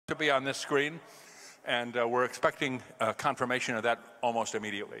to be on this screen, and we're expecting confirmation of that almost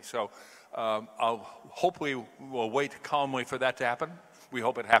immediately. So hopefully we'll wait calmly for that to happen. We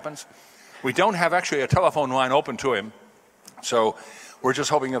hope it happens. We don't have actually a telephone line open to him, so we're just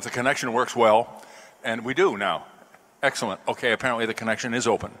hoping that the connection works well, and we do now. Excellent. Okay, apparently the connection is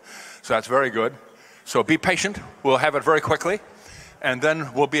open, so that's very good. So be patient. We'll have it very quickly, and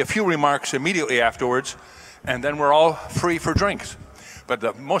then will be a few remarks immediately afterwards, and then we're all free for drinks. But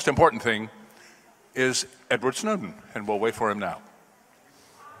the most important thing is Edward Snowden, and we'll wait for him now.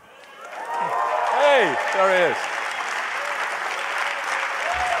 Hey, there he is.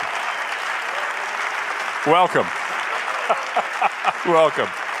 Welcome. Welcome.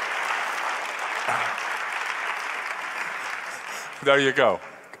 There you go.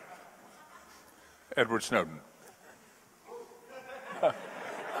 Edward Snowden.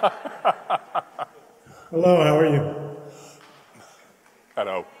 Hello, how are you?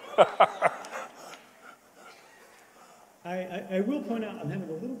 Hello. I will point out I'm having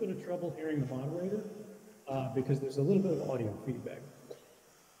a little bit of trouble hearing the moderator because there's a little bit of audio feedback.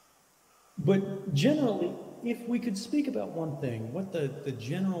 But generally, if we could speak about one thing, what the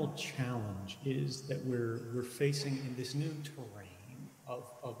general challenge is that we're facing in this new terrain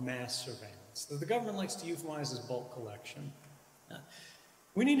of mass surveillance that the government likes to euphemize as bulk collection.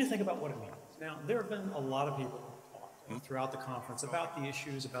 We need to think about what it means. Now, there have been a lot of people who talked throughout the conference about the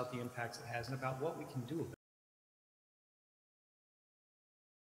issues, about the impacts it has, and about what we can do about it.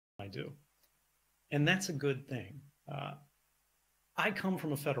 I do. And that's a good thing. I come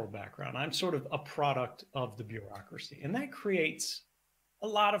from a federal background. I'm sort of a product of the bureaucracy, and that creates a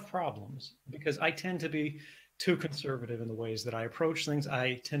lot of problems because I tend to be too conservative in the ways that I approach things.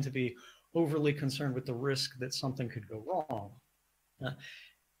 I tend to be overly concerned with the risk that something could go wrong.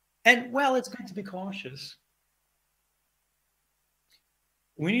 And while it's good to be cautious,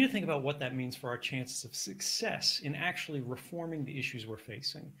 we need to think about what that means for our chances of success in actually reforming the issues we're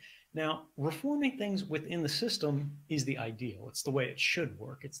facing. Now, reforming things within the system is the ideal. It's the way it should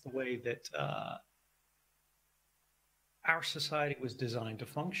work. It's the way that our society was designed to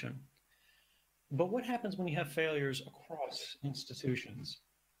function. But what happens when you have failures across institutions?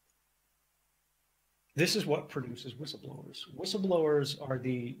 This is what produces whistleblowers. Whistleblowers are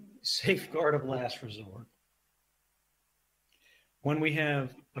the safeguard of last resort. When we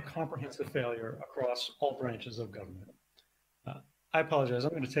have a comprehensive failure across all branches of government. I apologize,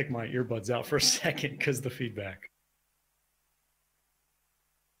 I'm going to take my earbuds out for a second because of the feedback.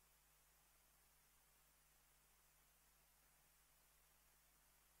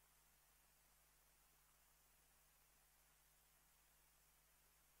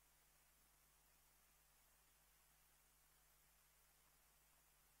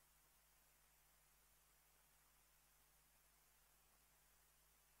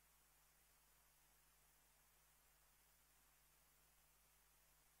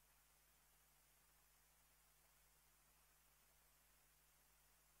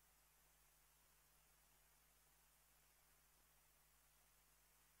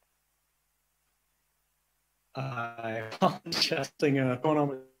 I apologize. Going on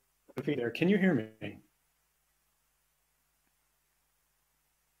with the feed there. Can you hear me?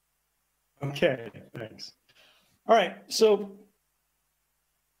 Okay, thanks. All right, so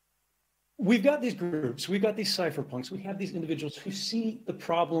we've got these groups, we've got these cypherpunks, we have these individuals who see the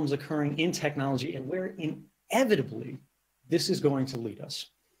problems occurring in technology and where inevitably this is going to lead us.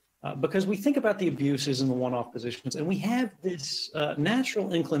 Because we think about the abuses and the one-off positions, and we have this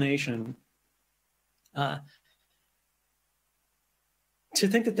natural inclination to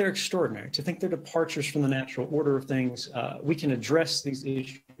think that they're extraordinary, to think they're departures from the natural order of things. We can address these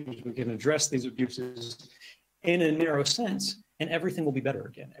issues, we can address these abuses in a narrow sense, and everything will be better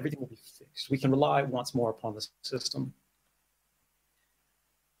again. Everything will be fixed. We can rely once more upon the system.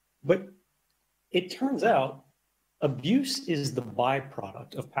 But it turns out abuse is the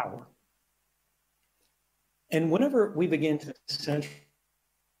byproduct of power. And whenever we begin to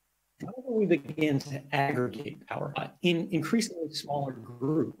aggregate power in increasingly smaller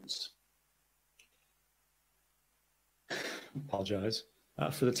groups, apologize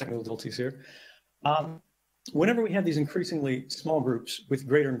for the technical difficulties here. Whenever we have these increasingly small groups with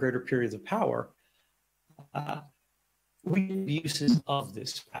greater and greater periods of power, we have uses of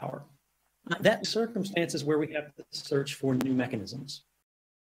this power. That circumstances where we have to search for new mechanisms.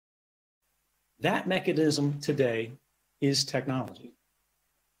 That mechanism today is technology.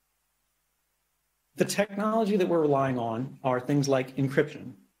 The technology that we're relying on are things like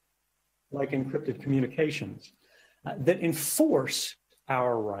encryption, like encrypted communications, that enforce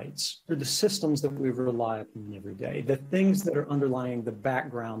our rights through the systems that we rely upon every day, the things that are underlying the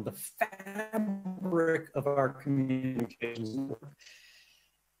background, the fabric of our communications network.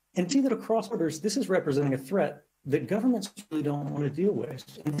 And see that across borders, this is representing a threat that governments really don't want to deal with.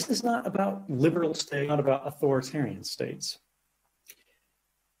 And this is not about liberal states, not about authoritarian states.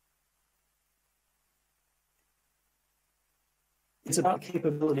 It's about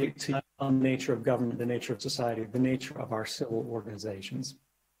capability to the nature of government, the nature of society, the nature of our civil organizations.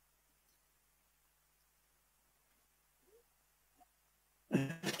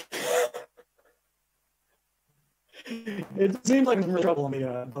 It seems like there's trouble on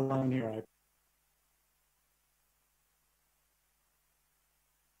the line here.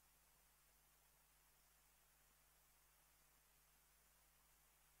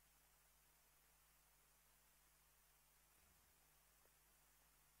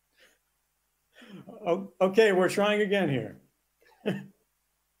 Okay, we're trying again here.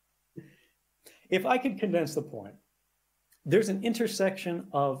 If I could condense the point, there's an intersection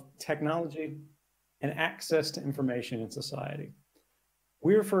of technology and access to information in society.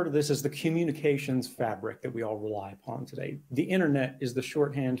 We refer to this as the communications fabric that we all rely upon today. The internet is the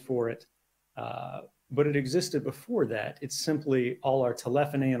shorthand for it, but it existed before that. It's simply all our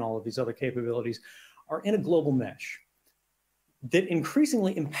telephony and all of these other capabilities are in a global mesh that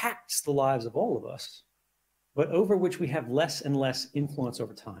increasingly impacts the lives of all of us, but over which we have less and less influence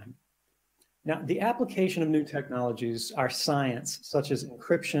over time. Now, the application of new technologies, our science, such as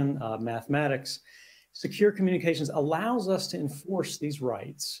encryption, mathematics, secure communications, allows us to enforce these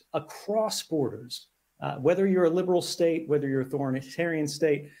rights across borders, whether you're a liberal state, whether you're an authoritarian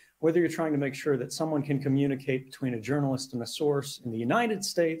state, whether you're trying to make sure that someone can communicate between a journalist and a source in the United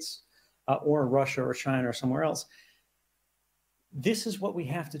States or in Russia or China or somewhere else. This is what we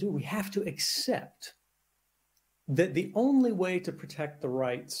have to do. We have to accept that the only way to protect the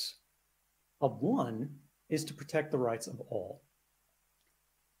rights of one is to protect the rights of all.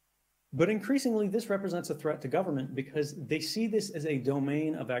 But increasingly, this represents a threat to government because they see this as a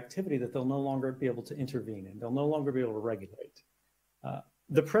domain of activity that they'll no longer be able to intervene in. They'll no longer be able to regulate.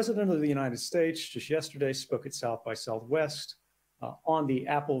 The President of the United States just yesterday spoke at South by Southwest on the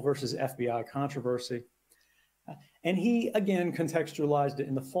Apple versus FBI controversy. And he, again, contextualized it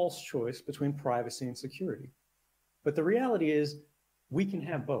in the false choice between privacy and security. But the reality is we can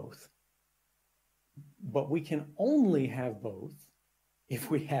have both. But we can only have both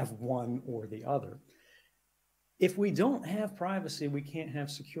if we have one or the other. If we don't have privacy, we can't have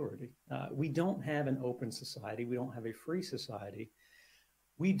security. We don't have an open society. We don't have a free society.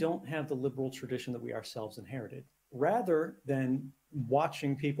 We don't have the liberal tradition that we ourselves inherited. Rather than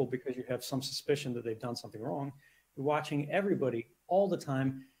watching people because you have some suspicion that they've done something wrong, you're watching everybody all the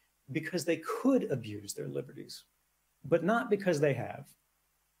time because they could abuse their liberties, but not because they have.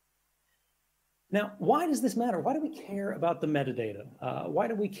 Now, why does this matter? Why do we care about the metadata? Why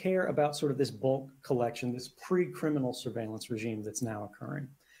do we care about sort of this bulk collection, this pre-criminal surveillance regime that's now occurring?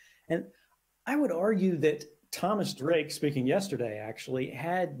 And I would argue that Thomas Drake, speaking yesterday, actually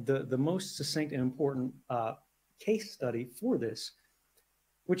had the most succinct and important case study for this,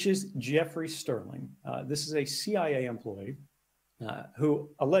 which is Jeffrey Sterling. This is a CIA employee who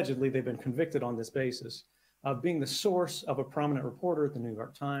allegedly they've been convicted on this basis of being the source of a prominent reporter at the New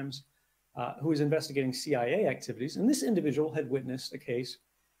York Times who was investigating CIA activities. And this individual had witnessed a case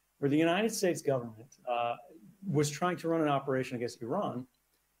where the United States government was trying to run an operation against Iran.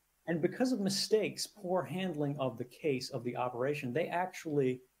 And because of mistakes, poor handling of the case of the operation, they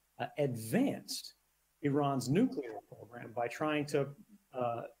actually advanced Iran's nuclear program by trying to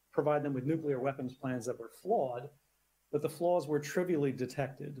provide them with nuclear weapons plans that were flawed, but the flaws were trivially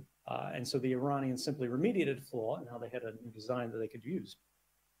detected. And so the Iranians simply remediated the flaw, and now they had a new design that they could use.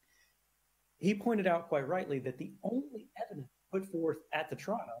 He pointed out quite rightly that the only evidence put forth at the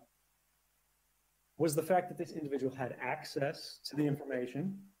trial was the fact that this individual had access to the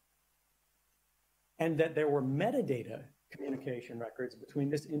information and that there were metadata communication records between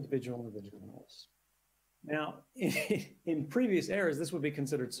this individual and the journalists. Now, in previous eras, this would be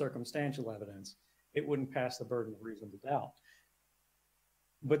considered circumstantial evidence. It wouldn't pass the burden of reasonable doubt.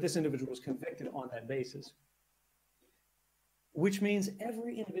 But this individual was convicted on that basis, which means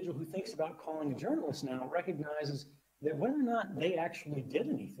every individual who thinks about calling a journalist now recognizes that whether or not they actually did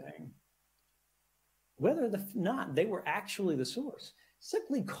anything, whether or not they were actually the source,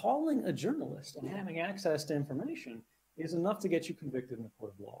 simply calling a journalist and having access to information is enough to get you convicted in a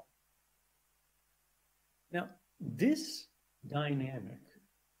court of law. Now, this dynamic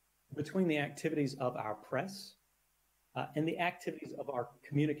between the activities of our press and the activities of our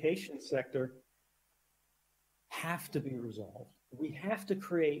communication sector have to be resolved. We have to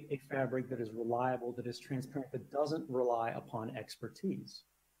create a fabric that is reliable, that is transparent, that doesn't rely upon expertise.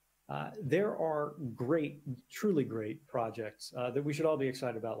 There are great, truly great projects that we should all be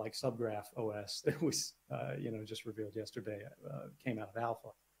excited about, like Subgraph OS that was, just revealed yesterday, came out of alpha,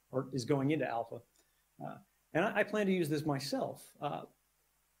 or is going into alpha. And I plan to use this myself.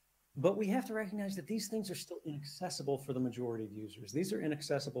 But we have to recognize that these things are still inaccessible for the majority of users. These are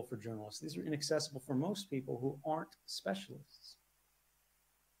inaccessible for journalists. These are inaccessible for most people who aren't specialists.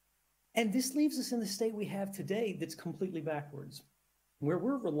 And this leaves us in the state we have today that's completely backwards, where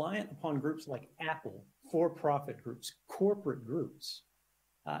we're reliant upon groups like Apple, for-profit groups, corporate groups,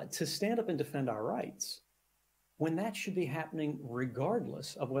 to stand up and defend our rights, when that should be happening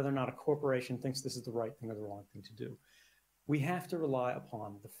regardless of whether or not a corporation thinks this is the right thing or the wrong thing to do. We have to rely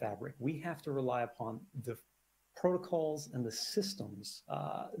upon the fabric. We have to rely upon the protocols and the systems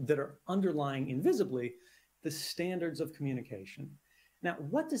that are underlying invisibly the standards of communication. Now,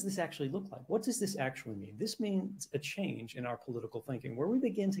 what does this actually look like? What does this actually mean? This means a change in our political thinking, where we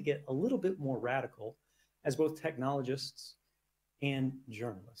begin to get a little bit more radical as both technologists and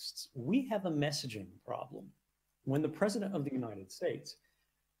journalists. We have a messaging problem. When the President of the United States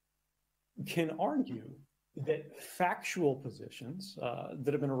can argue that factual positions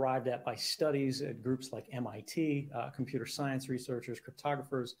that have been arrived at by studies at groups like MIT, computer science researchers,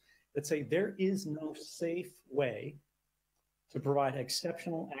 cryptographers, that say there is no safe way to provide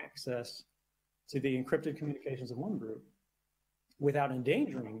exceptional access to the encrypted communications of one group without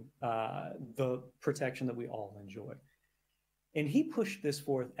endangering the protection that we all enjoy. And he pushed this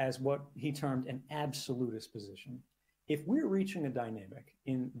forth as what he termed an absolutist position. If we're reaching a dynamic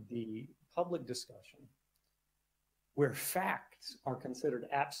in the public discussion where facts are considered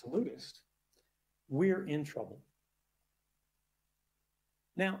absolutist, we're in trouble.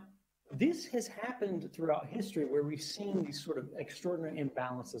 Now, this has happened throughout history, where we've seen these sort of extraordinary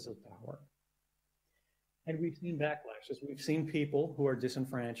imbalances of power. And we've seen backlashes. We've seen people who are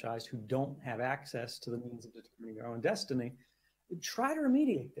disenfranchised, who don't have access to the means of determining their own destiny, try to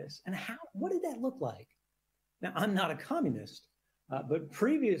remediate this. And what did that look like? Now, I'm not a communist, but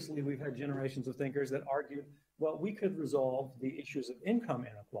previously we've had generations of thinkers that argued, well, we could resolve the issues of income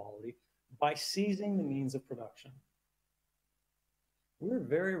inequality by seizing the means of production. We're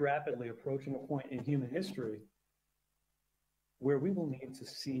very rapidly approaching a point in human history where we will need to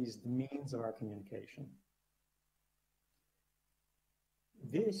seize the means of our communication.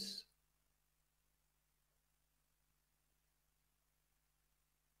 This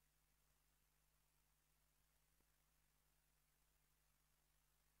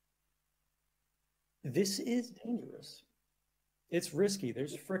is dangerous. It's risky.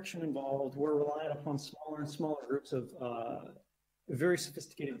 There's friction involved. We're relying upon smaller and smaller groups of very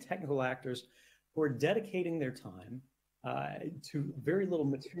sophisticated technical actors who are dedicating their time to very little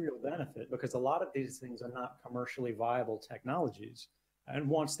material benefit, because a lot of these things are not commercially viable technologies. And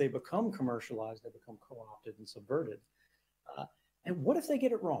once they become commercialized, they become co-opted and subverted. And what if they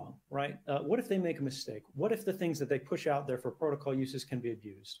get it wrong, right? What if they make a mistake? What if the things that they push out there for protocol uses can be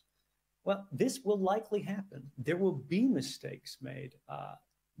abused? Well, this will likely happen. There will be mistakes made,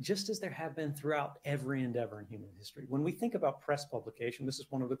 just as there have been throughout every endeavor in human history. When we think about press publication, this is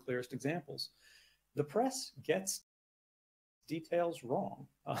one of the clearest examples. The press gets details wrong.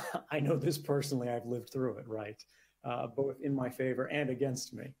 I know this personally. I've lived through it, right? Both in my favor and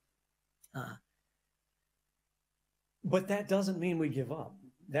against me. But that doesn't mean we give up.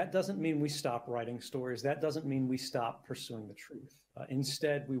 That doesn't mean we stop writing stories. That doesn't mean we stop pursuing the truth.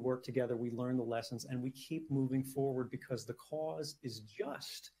 Instead, we work together, we learn the lessons, and we keep moving forward, because the cause is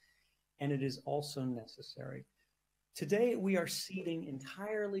just, and it is also necessary. Today, we are ceding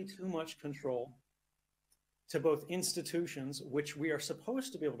entirely too much control to both institutions, which we are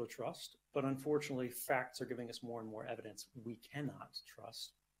supposed to be able to trust, but unfortunately, facts are giving us more and more evidence we cannot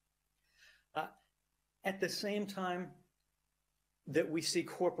trust. At the same time that we see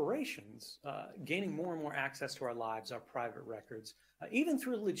corporations gaining more and more access to our lives, our private records, even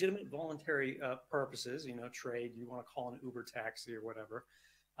through legitimate voluntary purposes, trade, you want to call an Uber taxi or whatever,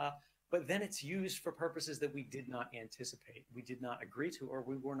 but then it's used for purposes that we did not anticipate, we did not agree to, or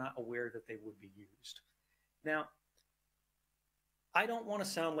we were not aware that they would be used. Now, I don't want to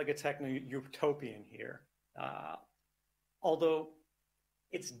sound like a techno-utopian here, although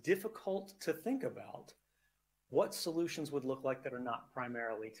it's difficult to think about what solutions would look like that are not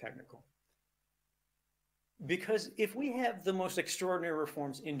primarily technical. Because if we have the most extraordinary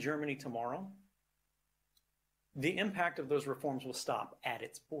reforms in Germany tomorrow, the impact of those reforms will stop at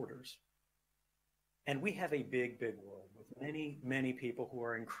its borders. And we have a big, big world with many, many people who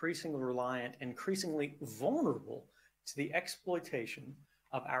are increasingly reliant, increasingly vulnerable to the exploitation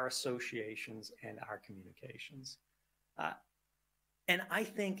of our associations and our communications. And I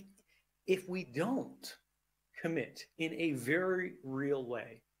think if we don't commit in a very real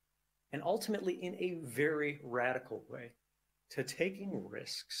way, and ultimately in a very radical way, to taking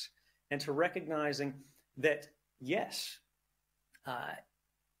risks and to recognizing that, yes,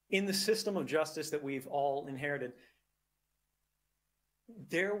 in the system of justice that we've all inherited,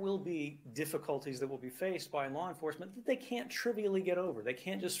 there will be difficulties that will be faced by law enforcement that they can't trivially get over. They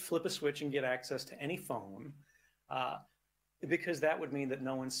can't just flip a switch and get access to any phone, because that would mean that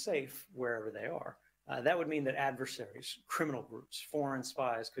no one's safe wherever they are. That would mean that adversaries, criminal groups, foreign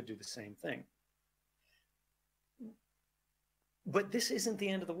spies could do the same thing. But this isn't the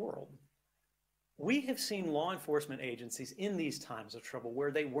end of the world. We have seen law enforcement agencies in these times of trouble where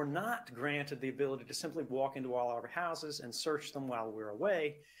they were not granted the ability to simply walk into all our houses and search them while we're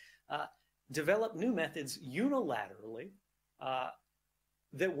away, develop new methods unilaterally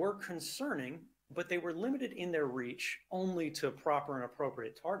that were concerning, but they were limited in their reach only to proper and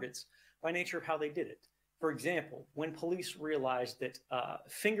appropriate targets by nature of how they did it. For example, when police realized that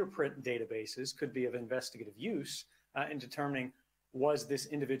fingerprint databases could be of investigative use in determining was this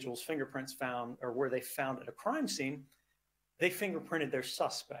individual's fingerprints found, or were they found at a crime scene, they fingerprinted their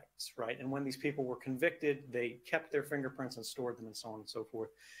suspects, right? And when these people were convicted, they kept their fingerprints and stored them and so on and so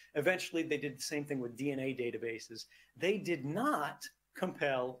forth. Eventually, they did the same thing with DNA databases. They did not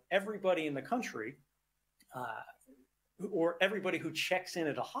compel everybody in the country or everybody who checks in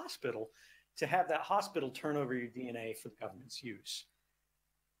at a hospital to have that hospital turn over your DNA for the government's use.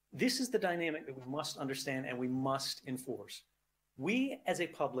 This is the dynamic that we must understand and we must enforce. We as a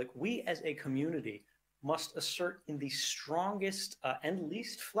public, we as a community must assert in the strongest and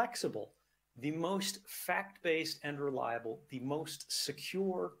least flexible, the most fact-based and reliable, the most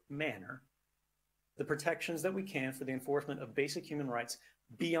secure manner, the protections that we can for the enforcement of basic human rights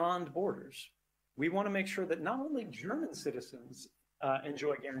beyond borders. We want to make sure that not only German citizens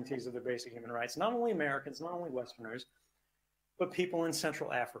enjoy guarantees of their basic human rights, not only Americans, not only Westerners, but people in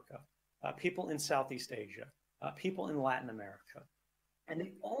Central Africa, people in Southeast Asia, people in Latin America. And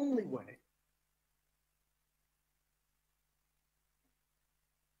the only way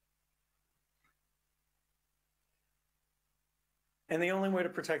to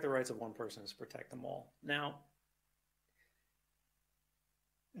protect the rights of one person is to protect them all. Now,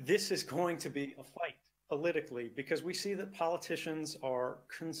 this is going to be a fight politically because we see that politicians are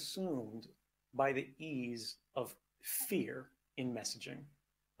consumed by the ease of fear in messaging.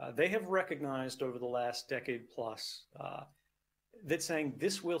 They have recognized over the last decade plus that saying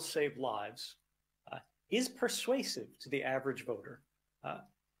this will save lives is persuasive to the average voter.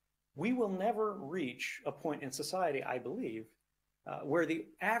 We will never reach a point in society, I believe, where the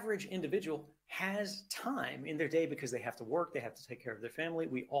average individual has time in their day because they have to work, they have to take care of their family.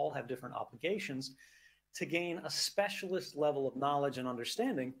 We all have different obligations to gain a specialist level of knowledge and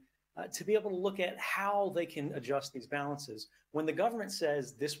understanding to be able to look at how they can adjust these balances. When the government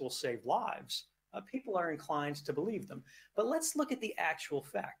says this will save lives, people are inclined to believe them. But let's look at the actual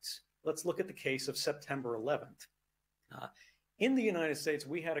facts. Let's look at the case of September 11th. In the United States,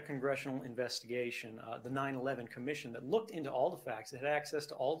 we had a congressional investigation, the 9/11 Commission, that looked into all the facts. It had access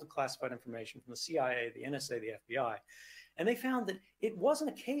to all the classified information from the CIA, the NSA, the FBI. And they found that it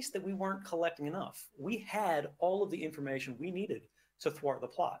wasn't a case that we weren't collecting enough. We had all of the information we needed to thwart the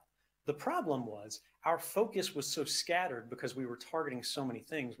plot. The problem was our focus was so scattered because we were targeting so many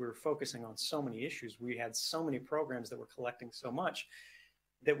things. We were focusing on so many issues. We had so many programs that were collecting so much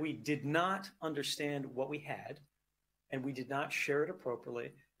that we did not understand what we had, and we did not share it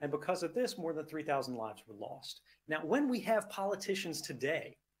appropriately. And because of this, more than 3,000 lives were lost. Now, when we have politicians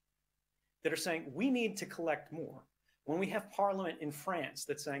today that are saying we need to collect more, when we have parliament in France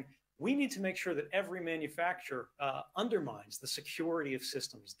that's saying we need to make sure that every manufacturer undermines the security of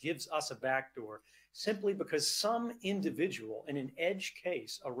systems, gives us a backdoor, simply because some individual in an edge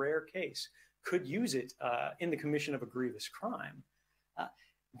case, a rare case, could use it in the commission of a grievous crime,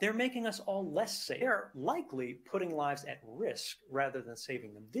 they're making us all less safe. They're likely putting lives at risk rather than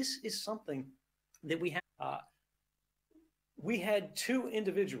saving them. This is something that we have. We had two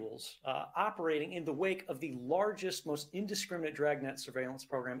individuals operating in the wake of the largest, most indiscriminate dragnet surveillance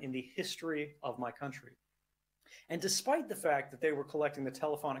program in the history of my country. And despite the fact that they were collecting the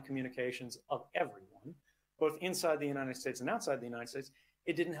telephonic communications of everyone, both inside the United States and outside the United States,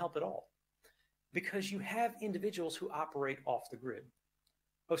 it didn't help at all. Because you have individuals who operate off the grid.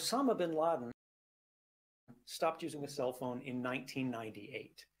 Osama bin Laden stopped using a cell phone in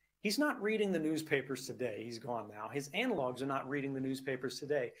 1998. He's not reading the newspapers today. He's gone now. His analogs are not reading the newspapers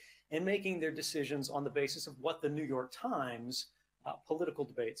today and making their decisions on the basis of what the New York Times political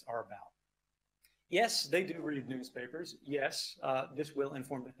debates are about. Yes, they do read newspapers. Yes, this will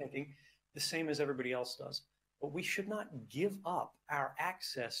inform their thinking, the same as everybody else does. But we should not give up our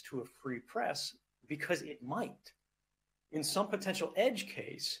access to a free press because it might, in some potential edge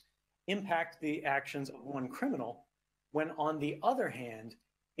case, impact the actions of one criminal, when on the other hand,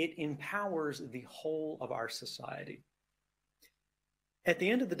 it empowers the whole of our society. At the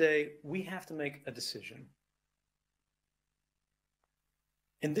end of the day, we have to make a decision.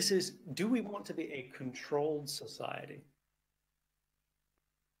 And this is, do we want to be a controlled society?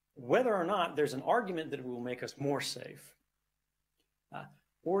 Whether or not there's an argument that it will make us more safe,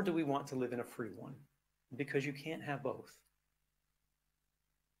 or do we want to live in a free one? Because you can't have both.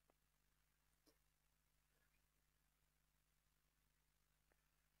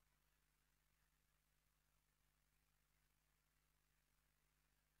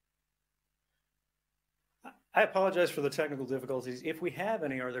 I apologize for the technical difficulties. If we have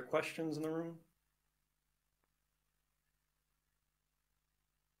any, are there questions in the room?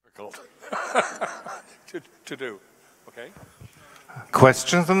 Difficult to do, okay?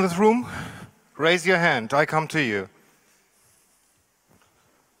 Questions in this room? Raise your hand, I come to you.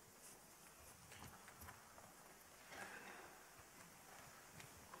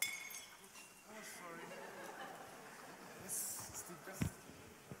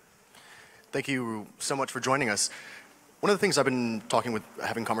 Thank you so much for joining us. One of the things I've been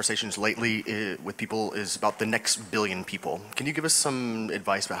having conversations lately with people is about the next billion people. Can you give us some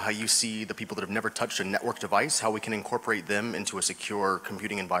advice about how you see the people that have never touched a network device, how we can incorporate them into a secure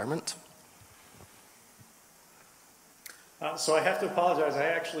computing environment? So I have to apologize. I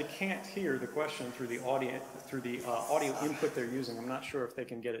actually can't hear the question through the audio input they're using. I'm not sure if they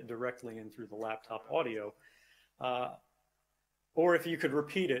can get it directly in through the laptop audio, or if you could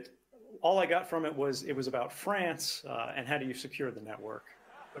repeat it. All I got from it was about France and how do you secure the network.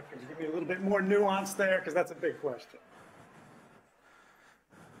 But could you give me a little bit more nuance there, because that's a big question.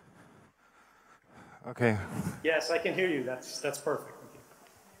 Okay. Yes, I can hear you. That's perfect.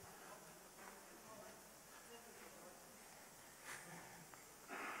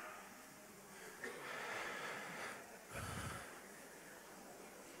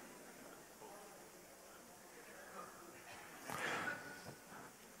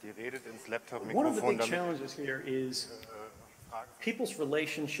 One of the big challenges here is people's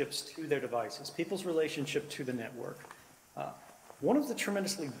relationships to their devices, people's relationship to the network. One of the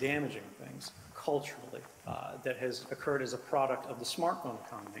tremendously damaging things culturally that has occurred as a product of the smartphone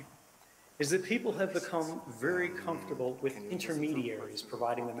economy is that people have become very comfortable with intermediaries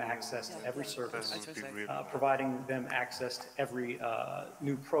providing them access to every service, providing them access to every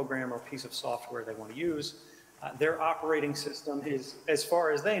new program or piece of software they want to use. Their operating system is, as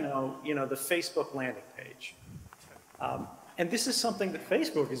far as they know, the Facebook landing page. And this is something that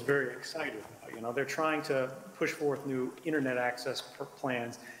Facebook is very excited about. They're trying to push forth new internet access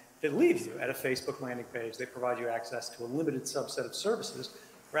plans that leave you at a Facebook landing page. They provide you access to a limited subset of services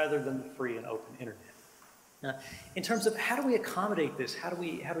rather than the free and open internet. In terms of how do we accommodate this, how do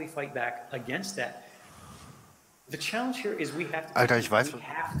we fight back against that? The challenge here is we have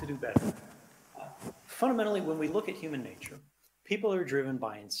to do better. Fundamentally, when we look at human nature, people are driven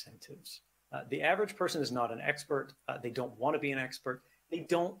by incentives. The average person is not an expert. They don't want to be an expert. They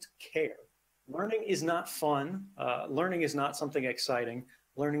don't care. Learning is not fun. Learning is not something exciting.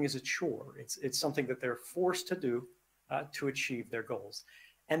 Learning is a chore. It's something that they're forced to do to achieve their goals.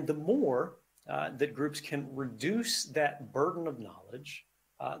 And the more that groups can reduce that burden of knowledge,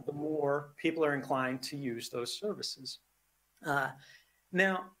 the more people are inclined to use those services.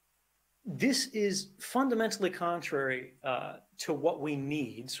 Now, this is fundamentally contrary to what we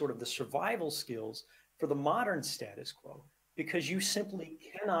need, sort of the survival skills for the modern status quo, because you simply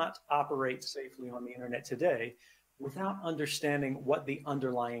cannot operate safely on the internet today without understanding what the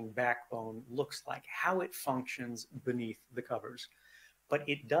underlying backbone looks like, how it functions beneath the covers. But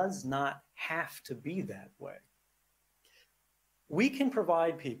it does not have to be that way. We can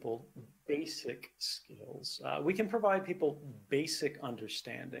provide people basic skills. We can provide people basic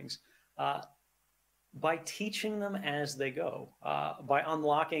understandings by teaching them as they go, by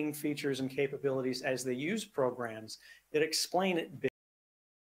unlocking features and capabilities as they use programs that explain it bit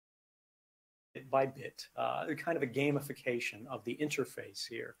by bit, kind of a gamification of the interface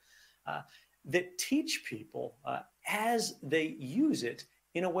here, that teach people as they use it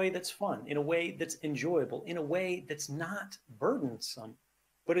in a way that's fun, in a way that's enjoyable, in a way that's not burdensome,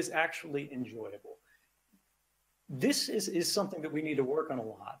 but is actually enjoyable. This is something that we need to work on a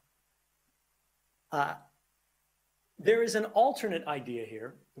lot. There is an alternate idea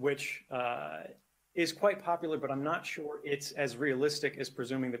here, which is quite popular, but I'm not sure it's as realistic as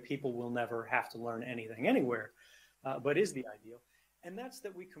presuming that people will never have to learn anything anywhere, but is the ideal. And that's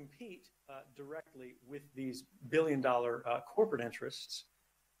that we compete directly with these billion-dollar corporate interests,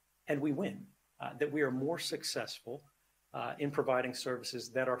 and we win. That we are more successful in providing services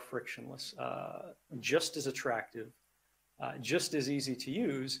that are frictionless, just as attractive, just as easy to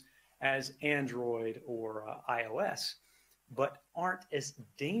use as Android or iOS, but aren't as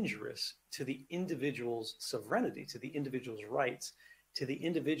dangerous to the individual's sovereignty, to the individual's rights, to the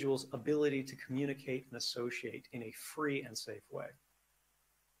individual's ability to communicate and associate in a free and safe way.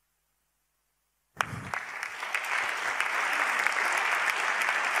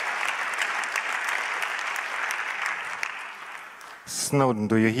 Snowden,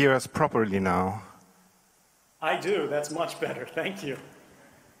 do you hear us properly now? I do. That's much better. Thank you.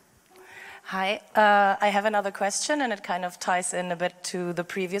 Hi, I have another question, and it kind of ties in a bit to the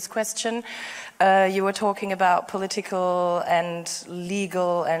previous question. You were talking about political and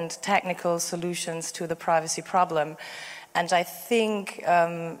legal and technical solutions to the privacy problem. And I think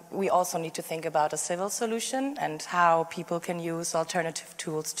we also need to think about a civil solution and how people can use alternative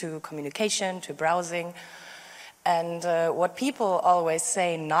tools to communication, to browsing. And what people always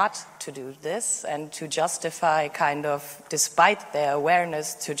say not to do this and to justify kind of, despite their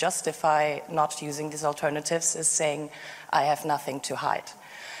awareness, to justify not using these alternatives is saying, I have nothing to hide.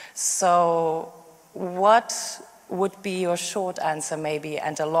 So what would be your short answer maybe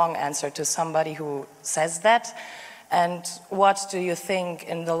and a long answer to somebody who says that? And what do you think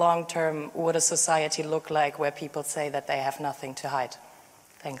in the long term would a society look like where people say that they have nothing to hide?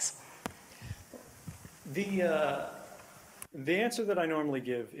 Thanks. The answer that I normally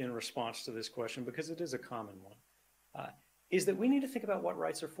give in response to this question, because it is a common one, is that we need to think about what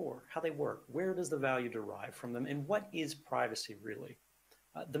rights are for, how they work, where does the value derive from them, and what is privacy really?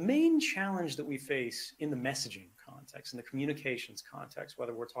 The main challenge that we face in the messaging context, in the communications context,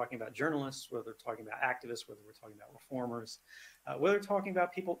 whether we're talking about journalists, whether we're talking about activists, whether we're talking about reformers, whether we're talking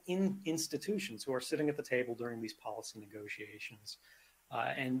about people in institutions who are sitting at the table during these policy negotiations,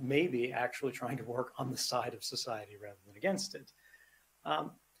 and maybe actually trying to work on the side of society rather than against it.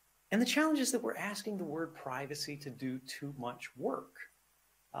 And the challenge is that we're asking the word privacy to do too much work.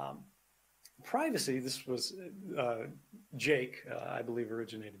 Privacy, this was Jake, I believe,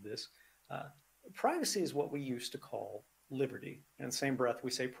 originated this. Privacy is what we used to call liberty. In the same breath,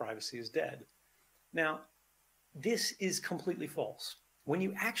 we say privacy is dead. Now, this is completely false. When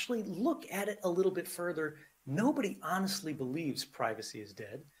you actually look at it a little bit further, nobody honestly believes privacy is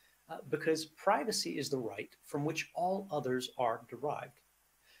dead because privacy is the right from which all others are derived.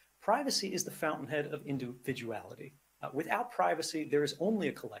 Privacy is the fountainhead of individuality. Without privacy, there is only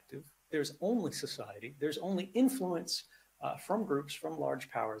a collective, there's only society, there's only influence from groups, from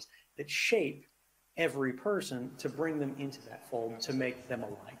large powers that shape every person to bring them into that fold, to make them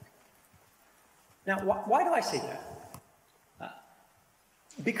alike. Now, why do I say that?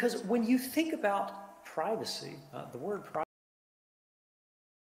 Because when you think about privacy, the word privacy,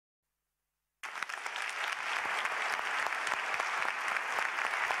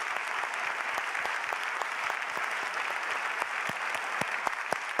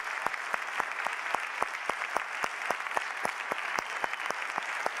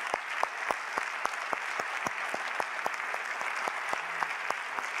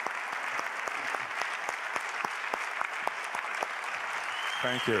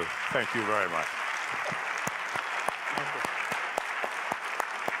 Thank you. Thank you very much.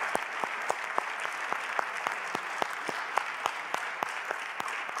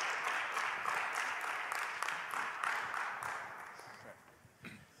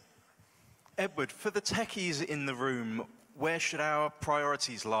 Edward, for the techies in the room, where should our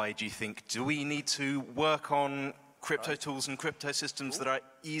priorities lie, do you think? Do we need to work on crypto tools and crypto systems that are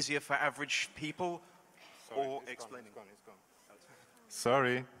easier for average people? Or explaining? He's gone.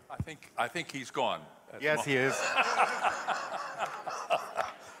 Sorry. I think he's gone. Yes, he is.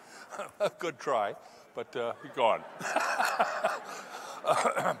 Good try, but he's gone.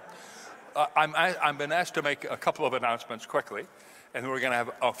 I've been asked to make a couple of announcements quickly, and we're going to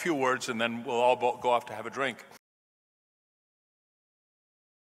have a few words, and then we'll all go off to have a drink.